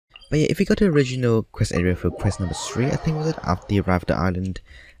But yeah, if you go to the original quest area for quest number 3, I think was it, after you arrive at the island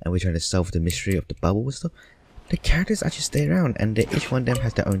and we're trying to solve the mystery of the bubble and stuff, the characters actually stay around and each one of them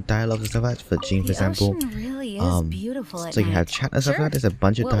has their own dialogue and stuff like that. For Jean, for example, Really is beautiful at so you can have night. chat and stuff like that. There's a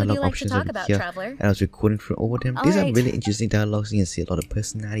bunch of What would dialogue you like to options talk over about, here, traveler? and I was recording through all of them. These are really interesting dialogues. You can see a lot of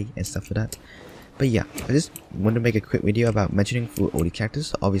personality and stuff like that. But yeah, I just want to make a quick video about mentioning through all the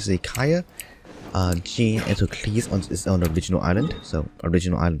characters. Obviously, Kaya, Jean, and so Cleese is on the original island. So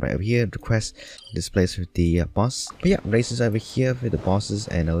original island right over here. The quest displays with the boss. But yeah, races over here with the bosses,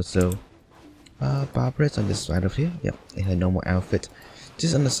 and also Barbara's on this side of here. Yep, in her normal outfit.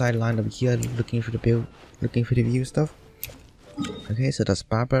 Just on the sideline over here, looking for the view stuff. Okay, so that's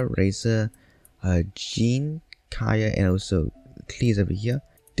Barbara, Razor, Jean, Kaya, and also Cleese over here.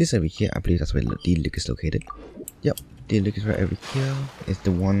 This over here, I believe that's where the Luke is located. Yep, the Luke is right over here. It's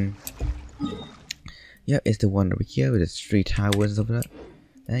the one. Yeah, it's the one over here with the 3 towers and stuff like that.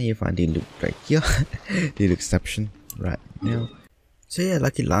 And you find the Luke right here. The Luke exception right now. So yeah,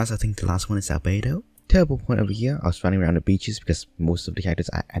 lucky last, I think the last one is Albedo. Terrible point over here, I was running around the beaches because most of the characters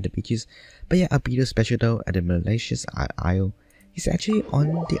are at the beaches. But yeah, Albedo's special though, at the Malicious Isle. He's actually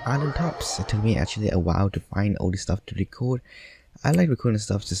on the island tops. It took me actually a while to find all the stuff to record. I like recording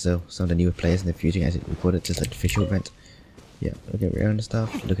stuff just so some of the newer players in the future can actually record it just like the official event. Yeah, look at around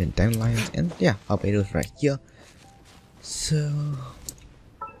stuff, look at dandelions, and yeah, Albedo's right here. So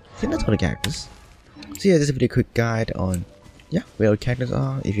I think that's all the characters. So yeah, this is a very quick guide on where all the characters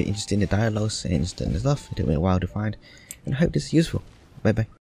are. If you're interested in the dialogues and interested in the stuff, it took me a while to find, and I hope this is useful. Bye bye.